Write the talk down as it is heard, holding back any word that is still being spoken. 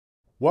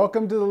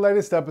Welcome to the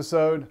latest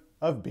episode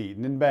of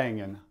Beatin' and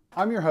Bangin'.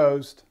 I'm your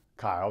host,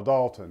 Kyle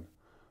Dalton.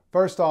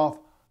 First off,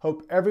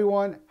 hope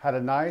everyone had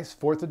a nice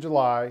 4th of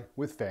July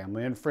with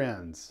family and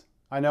friends.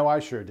 I know I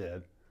sure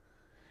did.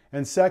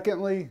 And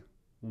secondly,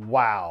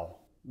 wow,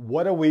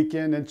 what a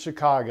weekend in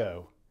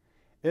Chicago.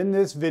 In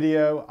this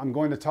video, I'm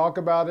going to talk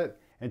about it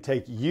and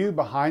take you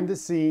behind the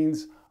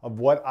scenes of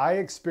what I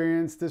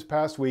experienced this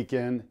past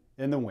weekend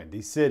in the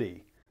Windy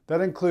City.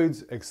 That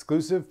includes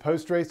exclusive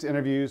post-race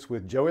interviews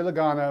with Joey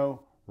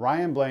Logano,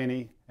 Ryan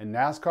Blaney, and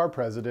NASCAR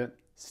President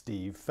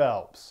Steve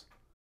Phelps.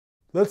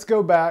 Let's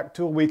go back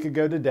to a week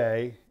ago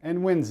today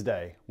and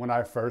Wednesday when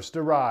I first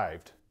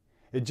arrived.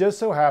 It just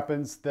so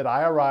happens that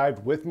I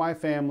arrived with my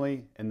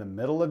family in the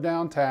middle of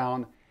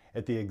downtown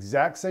at the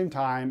exact same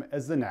time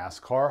as the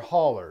NASCAR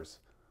haulers,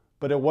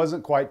 but it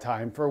wasn't quite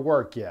time for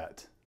work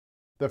yet.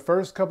 The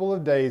first couple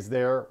of days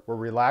there were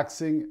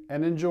relaxing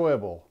and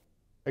enjoyable,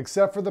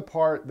 except for the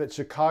part that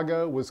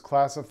Chicago was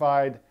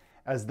classified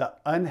as the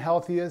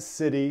unhealthiest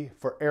city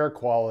for air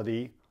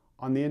quality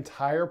on the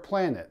entire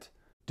planet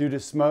due to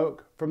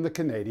smoke from the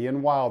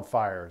Canadian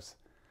wildfires.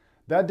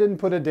 That didn't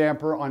put a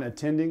damper on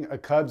attending a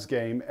Cubs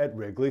game at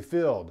Wrigley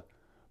Field,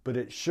 but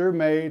it sure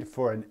made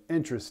for an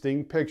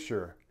interesting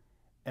picture.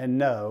 And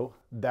no,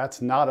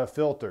 that's not a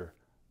filter.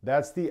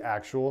 That's the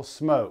actual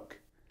smoke.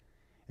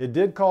 It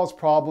did cause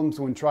problems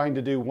when trying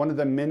to do one of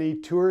the many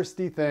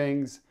touristy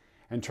things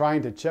and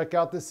trying to check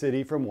out the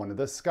city from one of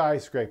the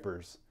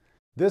skyscrapers.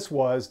 This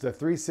was the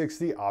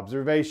 360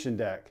 observation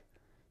deck.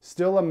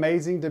 Still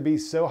amazing to be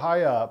so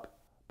high up,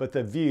 but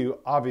the view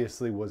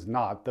obviously was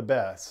not the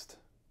best.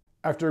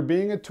 After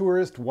being a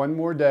tourist one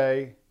more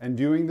day and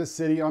viewing the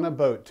city on a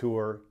boat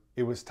tour,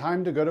 it was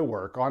time to go to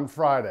work on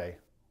Friday.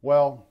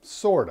 Well,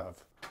 sort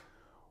of.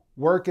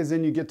 Work as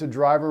in you get to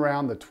drive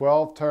around the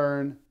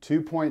 12-turn,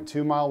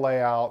 2.2-mile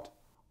layout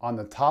on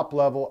the top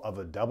level of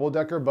a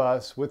double-decker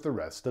bus with the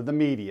rest of the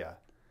media.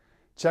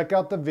 Check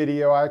out the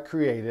video I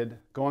created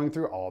going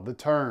through all the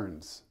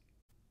turns.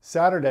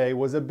 Saturday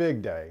was a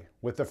big day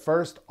with the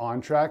first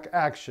on-track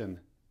action,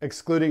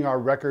 excluding our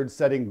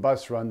record-setting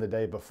bus run the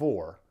day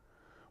before,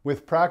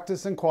 with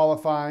practice and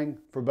qualifying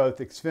for both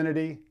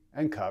Xfinity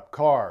and Cup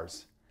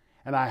cars.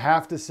 And I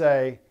have to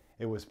say,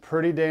 it was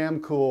pretty damn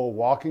cool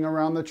walking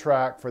around the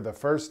track for the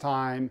first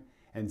time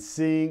and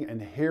seeing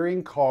and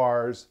hearing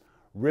cars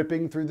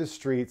ripping through the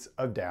streets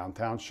of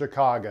downtown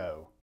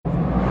Chicago.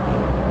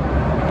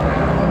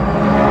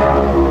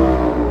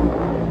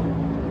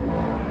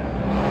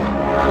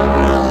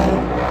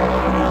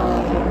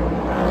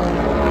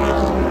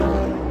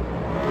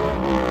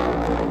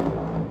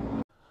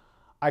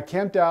 I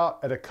camped out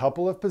at a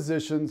couple of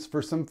positions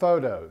for some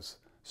photos,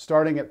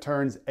 starting at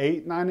turns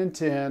 8, 9, and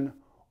 10,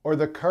 or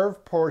the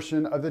curved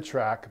portion of the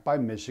track by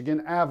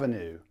Michigan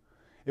Avenue.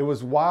 It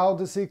was wild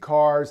to see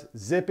cars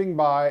zipping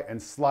by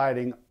and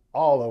sliding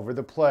all over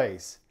the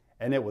place,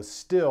 and it was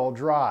still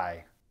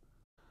dry.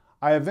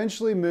 I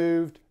eventually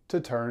moved to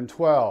turn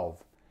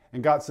 12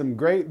 and got some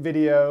great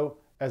video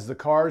as the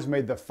cars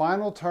made the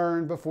final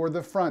turn before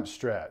the front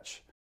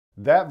stretch.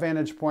 That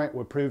vantage point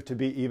would prove to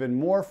be even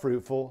more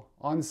fruitful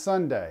on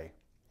Sunday.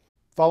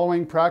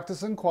 Following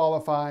practice and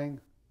qualifying,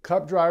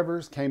 Cup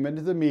drivers came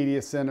into the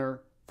media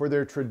center for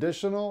their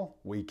traditional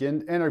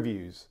weekend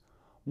interviews.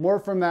 More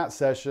from that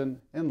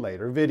session in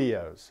later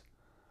videos.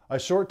 A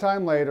short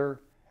time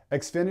later,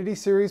 Xfinity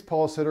Series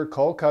pole sitter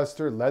Cole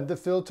Custer led the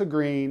field to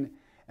green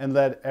and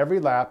led every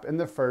lap in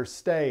the first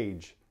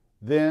stage.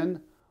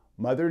 Then,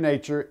 Mother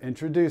Nature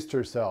introduced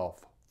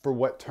herself for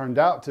what turned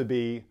out to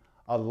be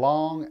a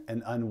long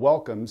and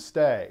unwelcome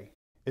stay.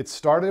 It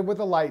started with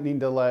a lightning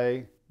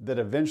delay that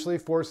eventually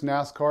forced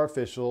NASCAR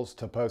officials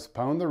to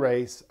postpone the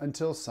race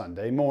until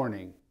Sunday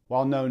morning.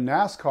 While no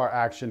NASCAR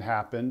action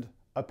happened,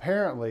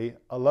 apparently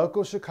a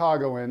local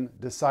Chicagoan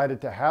decided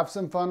to have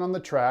some fun on the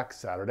track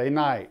Saturday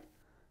night,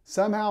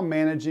 somehow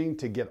managing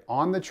to get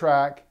on the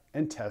track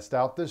and test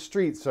out the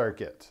street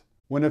circuit.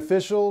 When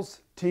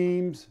officials,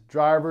 teams,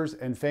 drivers,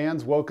 and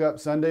fans woke up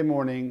Sunday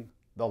morning,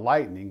 the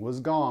lightning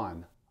was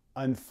gone.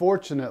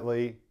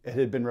 Unfortunately, it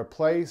had been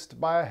replaced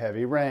by a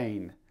heavy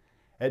rain.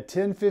 At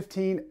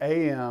 10:15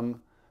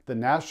 a.m., the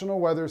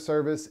National Weather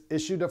Service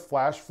issued a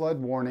flash flood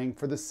warning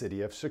for the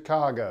city of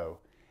Chicago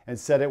and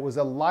said it was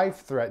a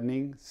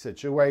life-threatening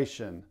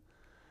situation.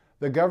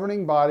 The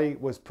governing body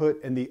was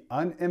put in the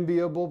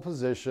unenviable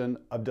position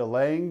of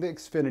delaying the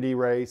Xfinity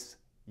race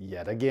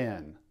yet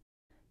again.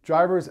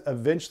 Drivers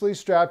eventually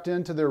strapped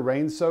into their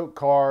rain-soaked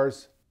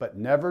cars but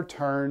never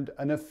turned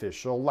an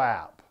official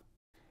lap.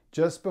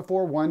 Just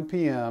before 1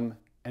 p.m.,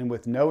 and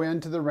with no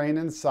end to the rain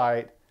in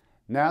sight,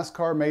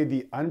 NASCAR made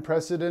the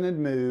unprecedented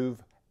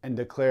move and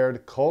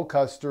declared Cole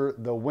Custer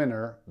the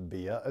winner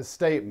via a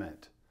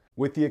statement.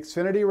 With the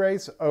Xfinity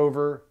race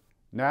over,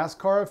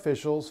 NASCAR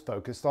officials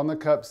focused on the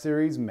Cup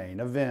Series main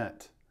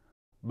event.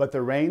 But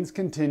the rains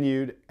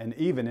continued and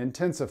even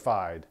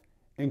intensified.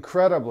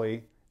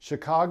 Incredibly,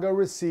 Chicago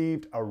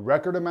received a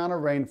record amount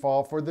of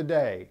rainfall for the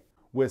day,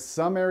 with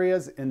some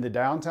areas in the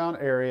downtown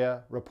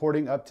area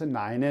reporting up to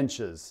 9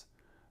 inches.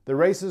 The The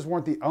races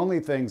weren't the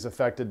only things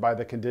affected by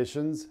the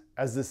conditions,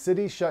 as the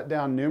city shut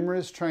down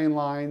numerous train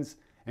lines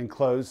and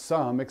closed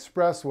some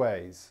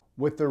expressways.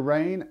 With the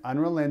rain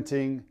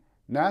unrelenting,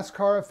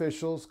 NASCAR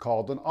officials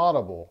called an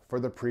audible for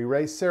the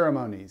pre-race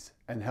ceremonies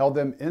and held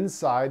them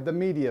inside the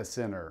media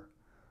center.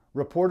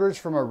 Reporters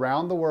from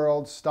around the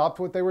world stopped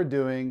what they were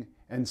doing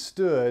and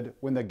stood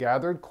when the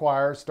gathered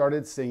choir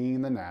started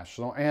singing the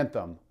national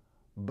anthem.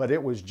 But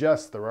it was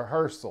just the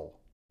rehearsal.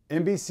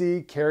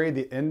 NBC carried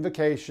the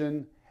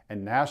invocation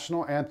and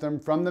national anthem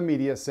from the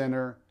media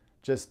center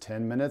just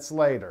 10 minutes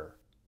later.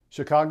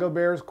 Chicago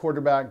Bears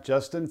quarterback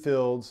Justin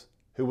Fields,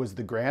 who was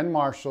the Grand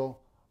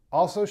Marshal,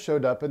 also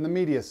showed up in the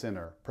media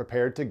center,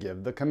 prepared to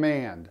give the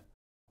command.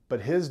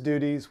 But his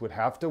duties would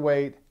have to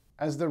wait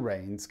as the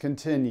rains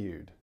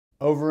continued.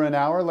 Over an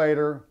hour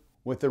later,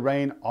 with the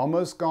rain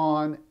almost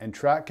gone and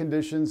track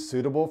conditions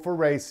suitable for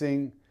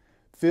racing,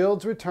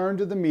 Fields returned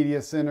to the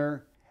media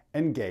center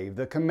and gave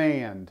the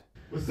command.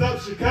 What's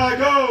up,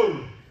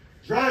 Chicago?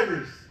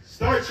 Drivers,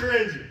 start your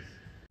engines.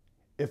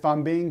 If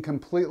I'm being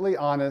completely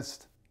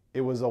honest,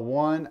 it was a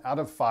 1 out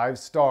of 5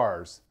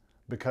 stars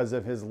because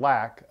of his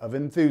lack of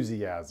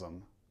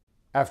enthusiasm.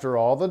 After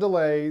all the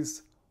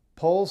delays,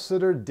 pole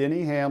sitter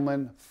Denny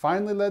Hamlin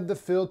finally led the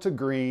field to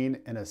green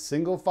in a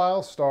single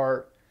file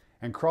start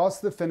and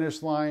crossed the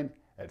finish line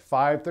at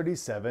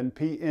 5:37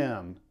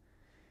 p.m.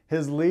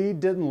 His lead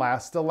didn't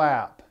last a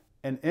lap,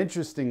 and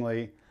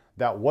interestingly,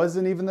 that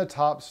wasn't even the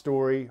top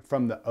story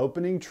from the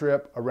opening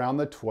trip around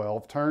the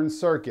 12-turn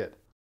circuit.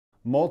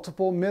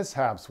 Multiple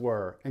mishaps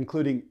were,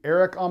 including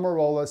Eric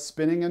Almirola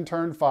spinning in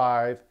turn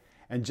 5,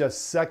 and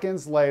just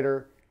seconds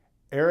later,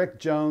 Eric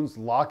Jones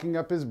locking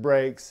up his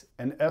brakes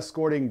and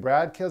escorting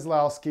Brad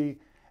Keselowski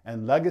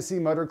and Legacy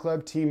Motor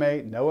Club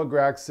teammate Noah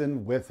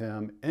Gragson with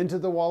him into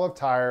the wall of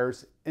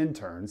tires in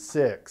turn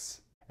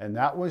 6. And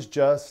that was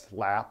just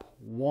lap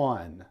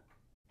 1.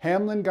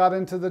 Hamlin got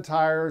into the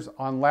tires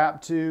on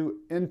lap 2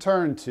 in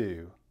turn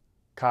 2.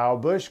 Kyle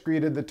Busch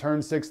greeted the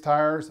turn 6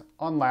 tires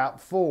on lap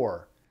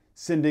 4,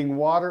 sending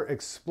water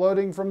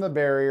exploding from the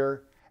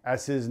barrier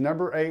as his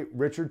number 8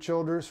 Richard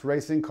Childress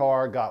racing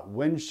car got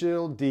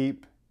windshield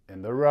deep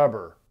in the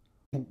rubber.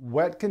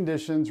 Wet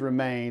conditions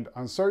remained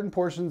on certain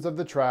portions of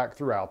the track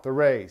throughout the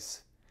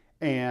race,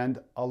 and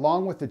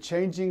along with the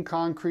changing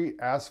concrete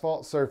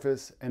asphalt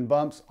surface and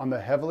bumps on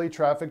the heavily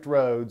trafficked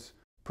roads,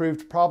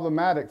 proved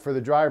problematic for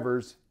the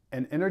drivers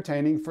and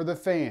entertaining for the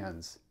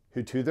fans,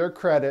 who, to their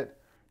credit,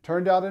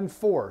 turned out in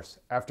force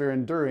after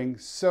enduring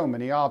so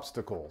many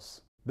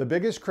obstacles. The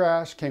biggest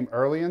crash came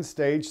early in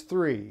stage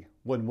 3,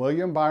 when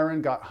William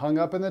Byron got hung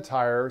up in the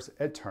tires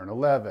at turn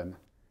 11.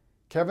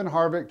 Kevin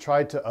Harvick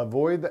tried to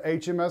avoid the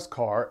HMS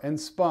car and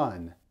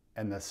spun,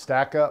 and the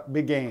stack-up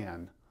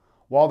began.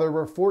 While there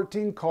were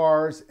 14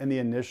 cars in the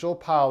initial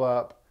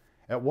pileup,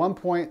 at one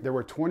point there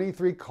were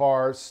 23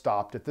 cars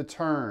stopped at the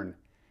turn,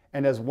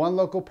 and as one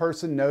local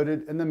person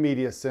noted in the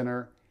media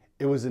center,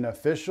 it was an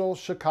official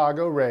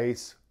Chicago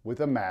race with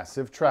a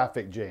massive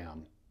traffic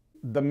jam.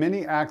 The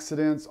many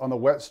accidents on the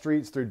wet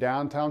streets through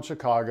downtown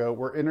Chicago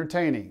were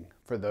entertaining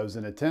for those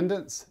in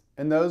attendance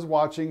and those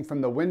watching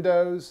from the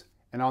windows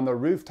and on the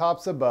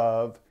rooftops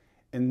above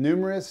in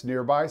numerous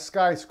nearby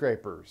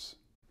skyscrapers.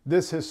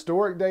 This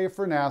historic day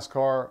for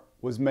NASCAR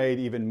was made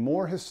even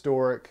more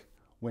historic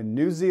when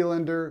New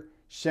Zealander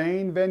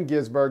Shane van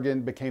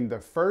Gisbergen became the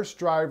first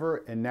driver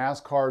in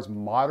NASCAR's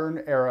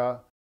modern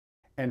era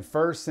and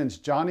first since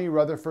Johnny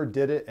Rutherford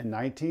did it in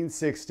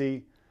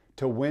 1960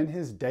 to win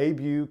his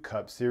debut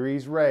Cup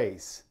Series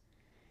race.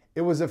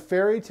 It was a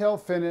fairy tale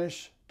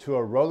finish to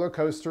a roller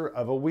coaster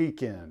of a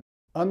weekend.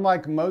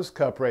 Unlike most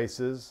Cup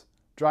races,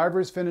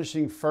 drivers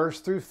finishing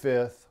 1st through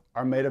 5th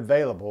are made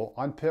available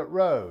on pit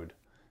road.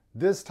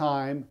 This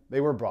time, they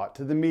were brought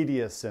to the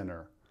media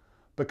center.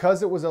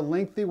 Because it was a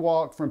lengthy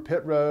walk from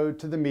pit road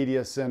to the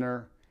media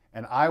center,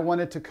 and I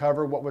wanted to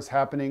cover what was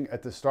happening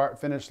at the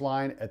start-finish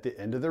line at the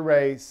end of the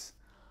race,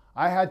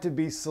 I had to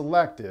be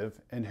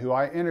selective in who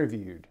I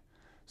interviewed.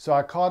 So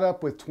I caught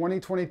up with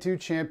 2022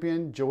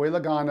 champion Joey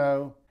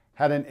Logano,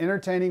 had an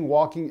entertaining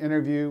walking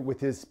interview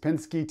with his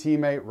Penske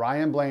teammate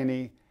Ryan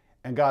Blaney,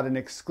 and got an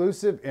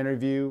exclusive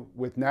interview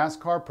with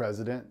NASCAR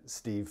president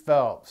Steve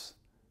Phelps.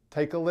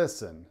 Take a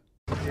listen.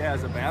 Yeah,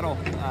 it's a battle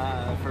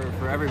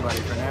for everybody,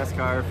 for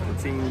NASCAR, for the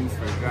teams,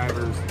 for the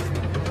drivers.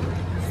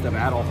 It's the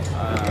battle.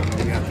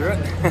 We got through it.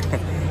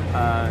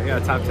 We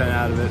got a top 10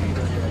 out of it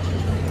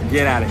and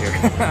get out of here.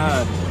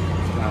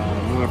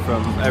 We went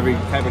from every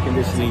type of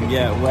conditioning,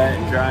 wet,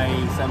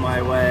 drying,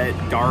 semi-wet,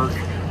 dark.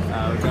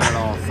 We've done it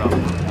all,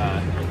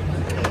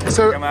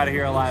 so I'm out of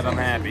here alive, I'm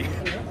happy.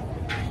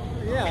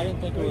 Yeah, I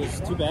didn't think it was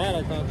too bad.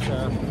 I thought,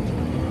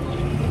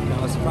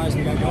 I was surprised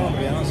we got going, to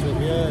be honest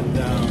with you. And,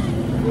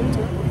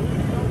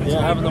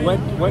 having the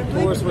wet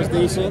course was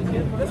decent.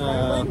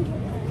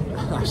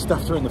 I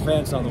stuffed her in the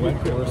fence on the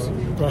wet course.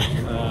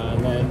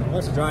 And then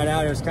once it dried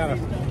out, it was kind of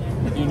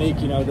unique,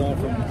 going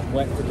from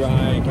wet to dry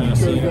and kind of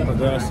seeing it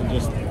progress, and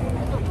just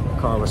the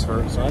car was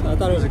hurt. So I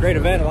thought it was a great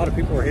event. A lot of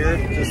people were here.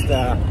 Just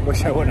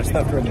wish I wouldn't have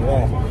stuffed her in the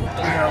wall.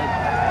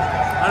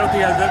 I don't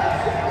think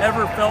I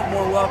ever felt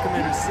more welcome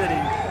in a city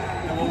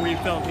than what we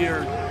felt here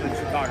in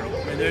Chicago.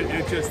 I mean,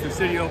 it's just the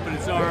city opened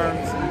its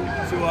arms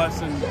to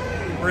us and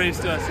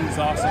embraced us. It was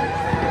awesome.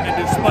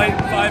 And despite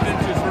 5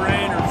 inches of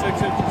rain or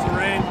 6 inches of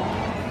rain,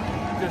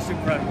 just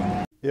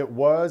incredible. It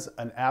was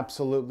an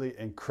absolutely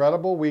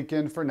incredible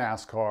weekend for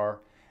NASCAR,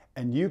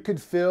 and you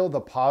could feel the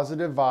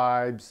positive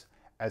vibes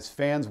as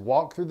fans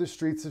walked through the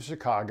streets of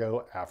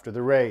Chicago after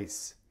the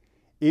race.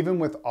 Even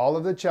with all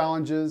of the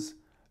challenges,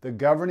 the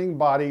governing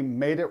body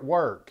made it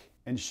work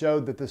and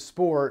showed that the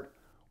sport,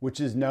 which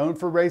is known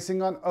for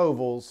racing on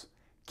ovals,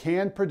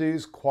 can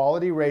produce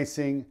quality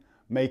racing,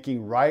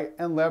 making right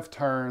and left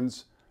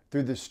turns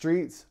through the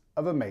streets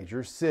of a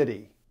major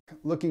city.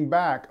 Looking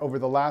back over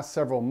the last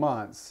several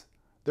months,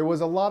 there was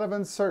a lot of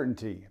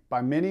uncertainty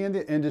by many in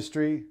the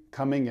industry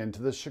coming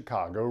into the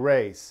Chicago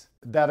race.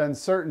 That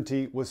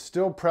uncertainty was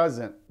still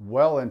present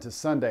well into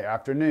Sunday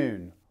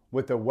afternoon,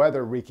 with the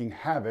weather wreaking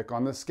havoc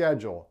on the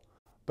schedule.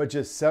 But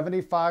just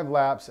 75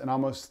 laps and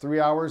almost 3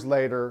 hours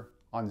later,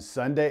 on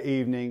Sunday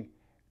evening,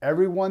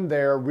 everyone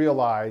there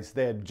realized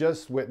they had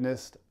just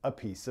witnessed a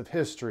piece of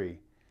history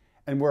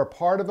and were a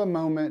part of a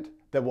moment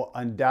that will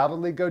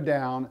undoubtedly go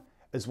down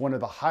as one of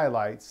the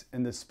highlights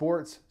in the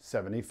sport's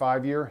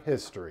 75-year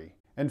history.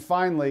 And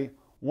finally,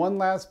 one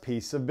last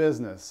piece of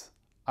business.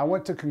 I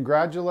want to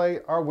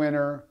congratulate our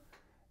winner,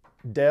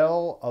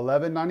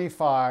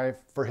 Dell1195,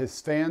 for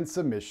his fan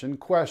submission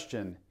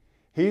question.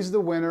 He's the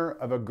winner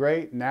of a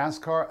great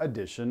NASCAR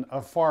edition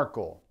of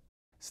Farkle.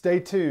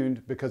 Stay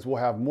tuned because we'll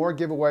have more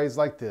giveaways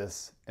like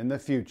this in the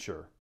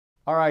future.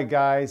 All right,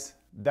 guys,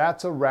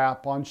 that's a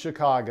wrap on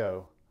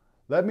Chicago.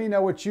 Let me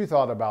know what you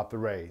thought about the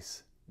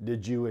race.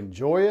 Did you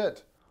enjoy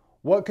it?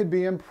 What could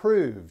be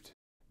improved?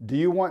 Do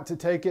you want to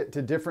take it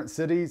to different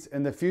cities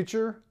in the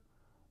future?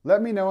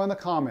 Let me know in the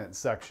comments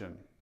section.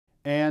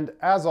 And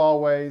as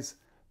always,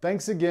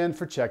 thanks again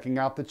for checking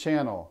out the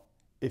channel.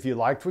 If you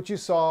liked what you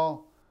saw,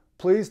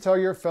 please tell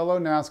your fellow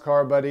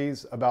NASCAR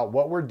buddies about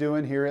what we're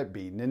doing here at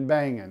Beatin' and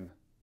Bangin'.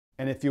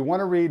 And if you want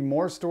to read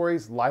more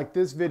stories like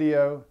this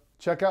video,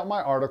 check out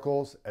my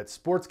articles at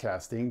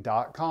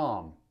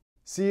sportscasting.com.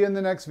 See you in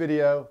the next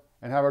video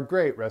and have a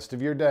great rest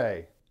of your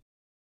day.